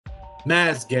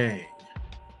Mass Gang,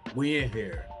 we in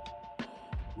here.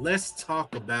 Let's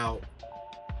talk about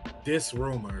this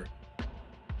rumor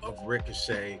of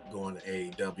Ricochet going to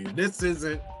AEW. This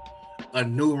isn't a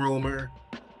new rumor,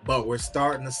 but we're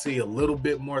starting to see a little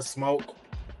bit more smoke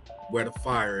where the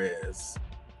fire is.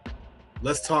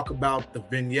 Let's talk about the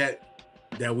vignette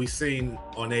that we seen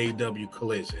on AEW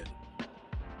Collision.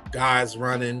 Guys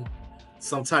running,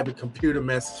 some type of computer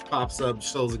message pops up,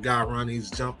 shows a guy running,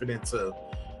 he's jumping into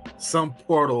some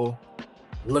portal,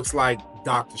 looks like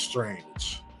Doctor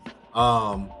Strange.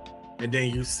 Um, and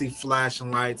then you see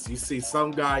flashing lights. You see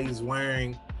some guy who's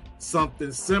wearing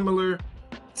something similar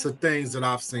to things that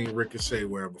I've seen Ricochet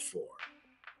wear before.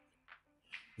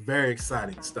 Very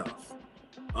exciting stuff.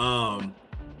 The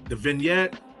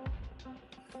vignette,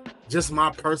 just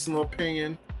my personal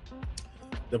opinion,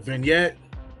 the vignette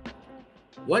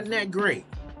wasn't that great.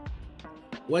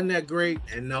 Wasn't that great?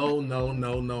 And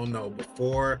no.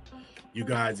 Before you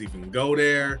guys even go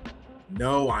there,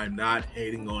 no, I'm not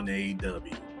hating on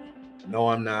AEW. No,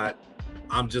 I'm not.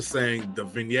 I'm just saying the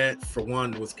vignette, for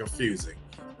one, was confusing.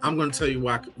 I'm going to tell you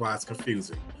why it's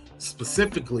confusing.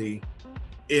 Specifically,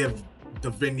 if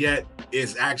the vignette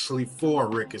is actually for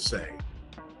Ricochet,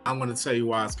 I'm going to tell you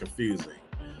why it's confusing.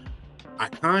 I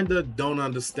kind of don't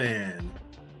understand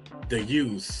the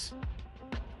use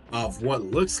of what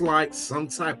looks like some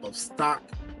type of stock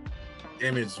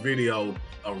image video,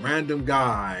 a random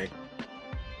guy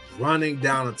running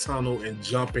down a tunnel and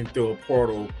jumping through a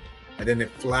portal and then it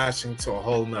flashing to a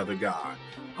whole nother guy.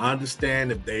 I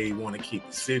understand if they want to keep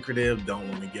it secretive, don't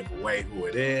want to give away who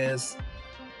it is,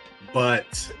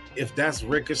 but if that's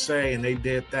Ricochet and they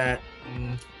did that,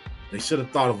 they should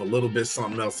have thought of a little bit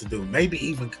something else to do. Maybe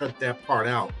even cut that part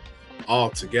out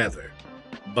altogether.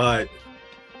 But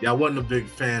yeah, I wasn't a big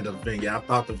fan of the vignette. I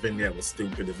thought the vignette was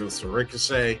stupid. If it was for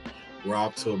Ricochet, we're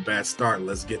off to a bad start.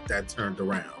 Let's get that turned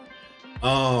around.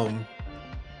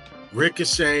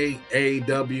 Ricochet,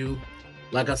 AEW,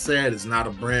 like I said, is not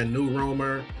a brand new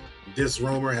rumor. This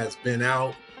rumor has been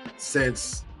out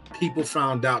since people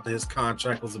found out that his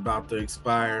contract was about to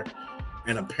expire.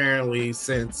 And apparently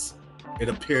since it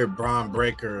appeared Braun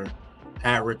Breaker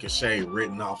had Ricochet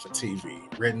written off of TV,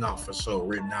 written off a show,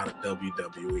 written out of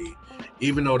WWE.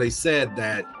 Even though they said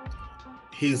that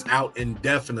he's out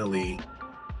indefinitely,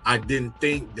 I didn't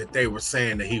think that they were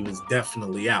saying that he was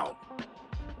definitely out.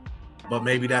 But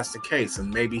maybe that's the case,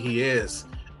 and maybe he is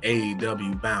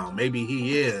AEW bound. Maybe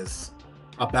he is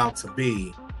about to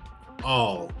be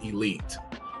all elite.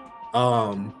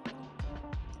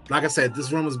 Like I said,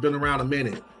 this rumor's been around a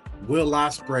minute. Will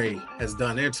Ospreay has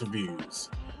done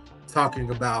interviews talking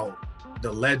about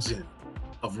the legend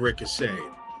of Ricochet,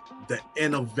 the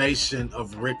innovation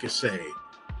of Ricochet,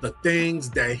 the things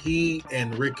that he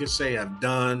and Ricochet have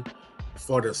done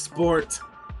for the sport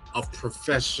of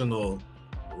professional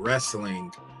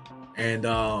wrestling. And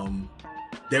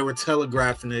they were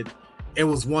telegraphing it. It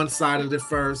was one-sided at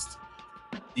first.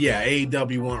 Yeah,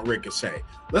 AEW want Ricochet.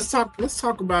 Let's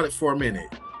talk about it for a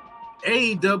minute.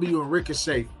 AEW and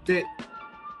Ricochet fit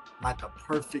like a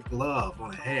perfect glove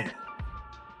on a hand.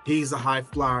 He's a high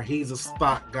flyer. He's a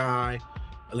spot guy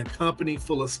in a company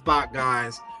full of spot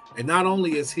guys. And not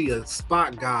only is he a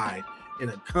spot guy in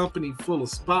a company full of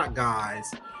spot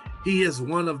guys, he is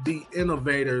one of the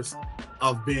innovators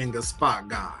of being a spot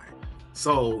guy.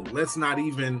 So let's not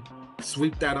even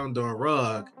sweep that under a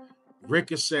rug.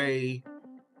 Ricochet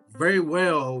very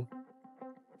well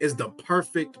is the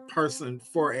perfect person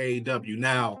for AEW.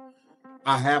 Now,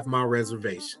 I have my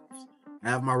reservations.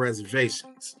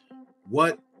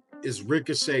 What is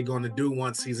Ricochet going to do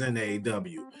once he's in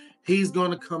AEW? He's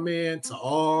going to come in to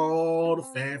all the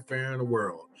fanfare in the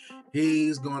world.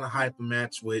 He's going to hype a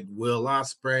match with Will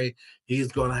Ospreay.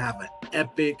 He's going to have an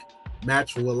epic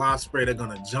match with Will Ospreay. They're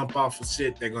going to jump off of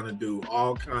shit. They're going to do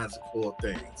all kinds of cool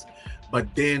things. But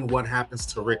then what happens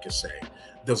to Ricochet?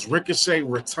 Does Ricochet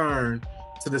return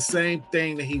to the same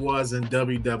thing that he was in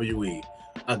WWE?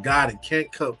 A guy that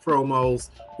can't cut promos,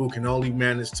 who can only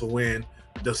manage to win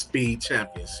the Speed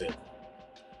Championship.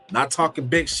 Not talking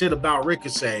big shit about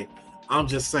Ricochet. I'm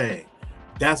just saying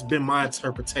that's been my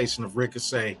interpretation of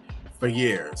Ricochet for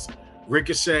years.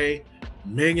 Ricochet,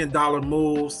 $1 million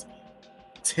moves,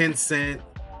 10-cent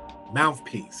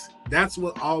mouthpiece. That's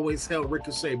what always held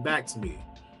Ricochet back to me.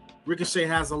 Ricochet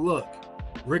has a look.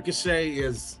 Ricochet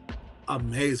is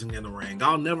amazing in the ring.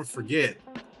 I'll never forget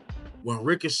when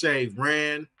Ricochet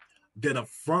ran, did a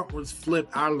frontwards flip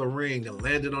out of the ring and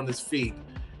landed on his feet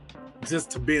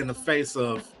just to be in the face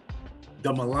of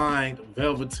the maligned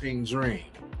Velveteen Dream.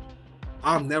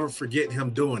 I'll never forget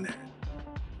him doing that.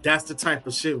 That's the type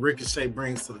of shit Ricochet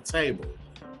brings to the table.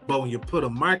 But when you put a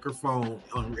microphone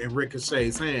in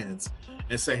Ricochet's hands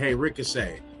and say, hey,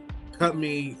 Ricochet, cut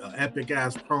me an epic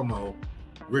ass promo,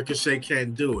 Ricochet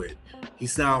can't do it. He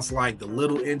sounds like the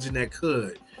little engine that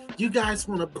could. You guys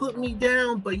want to put me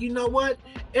down, but you know what?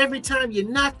 Every time you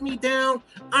knock me down,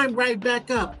 I'm right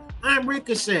back up. I'm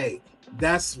Ricochet.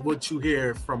 That's what you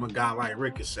hear from a guy like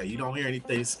Ricochet. You don't hear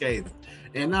anything scathing.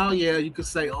 And now, yeah, you could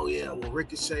say, oh, yeah, well,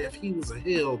 Ricochet, if he was a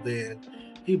heel, then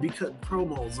he'd be cutting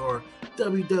promos. Or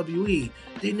WWE,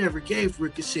 they never gave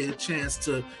Ricochet a chance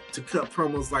to cut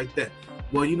promos like that.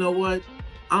 Well, you know what?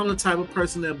 I'm the type of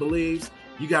person that believes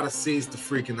you got to seize the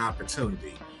freaking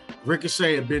opportunity.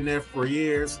 Ricochet had been there for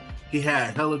years. He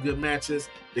had hella good matches.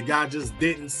 The guy just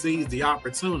didn't seize the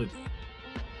opportunity.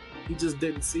 He just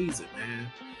didn't seize it, man.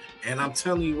 And I'm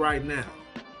telling you right now,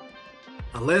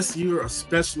 unless you're a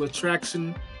special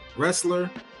attraction wrestler,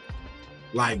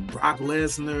 like Brock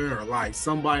Lesnar or like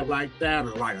somebody like that,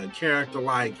 or like a character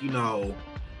like, you know,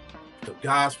 the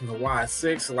guys from the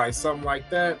Y6 or like something like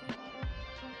that,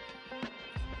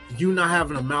 you not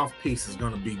having a mouthpiece is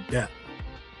going to be death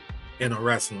in a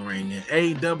wrestling ring. In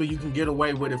AEW, you can get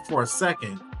away with it for a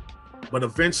second, but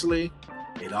eventually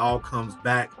it all comes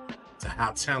back to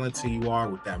how talented you are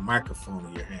with that microphone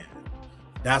in your hand.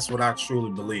 That's what I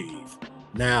truly believe.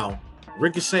 Now,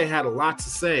 Ricochet had a lot to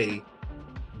say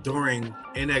during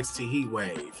NXT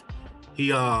Heatwave.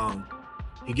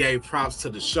 He gave props to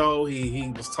the show.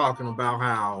 He was talking about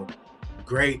how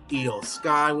great Io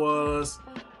Sky was,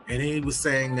 and he was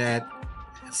saying that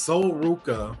Sol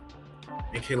Ruka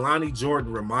and Kehlani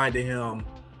Jordan reminded him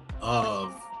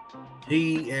of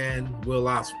he and Will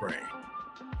Ospreay.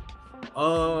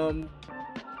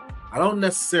 I don't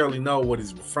necessarily know what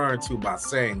he's referring to by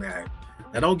saying that.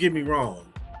 Now, don't get me wrong.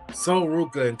 Sol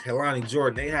Ruka and Kehlani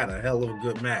Jordan, they had a hell of a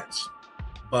good match.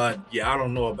 But, yeah, I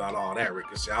don't know about all that,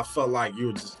 Ricochet. I felt like you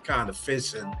were just kind of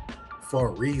fishing for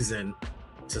a reason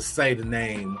to say the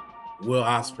name Will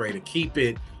Ospreay, to keep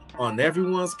it on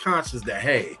everyone's conscience that,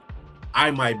 hey,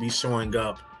 I might be showing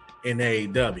up in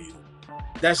AEW.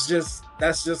 That's just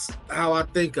how I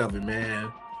think of it,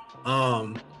 man.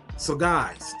 So,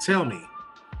 guys, tell me,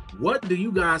 what do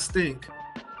you guys think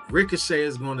Ricochet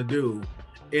is going to do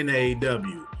in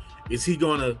AEW? Is he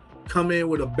going to come in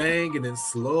with a bang and then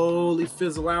slowly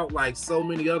fizzle out like so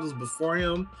many others before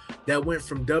him that went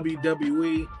from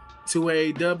WWE to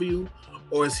AEW?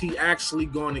 Or is he actually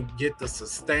going to get the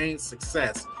sustained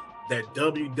success that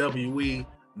WWE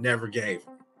never gave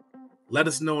him? Let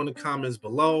us know in the comments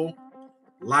below.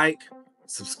 Like,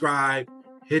 subscribe,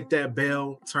 hit that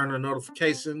bell, turn on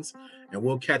notifications, and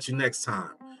we'll catch you next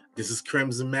time. This is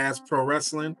Crimson Mask Pro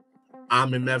Wrestling.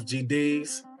 I'm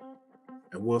MFGDs,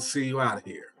 and we'll see you out of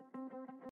here.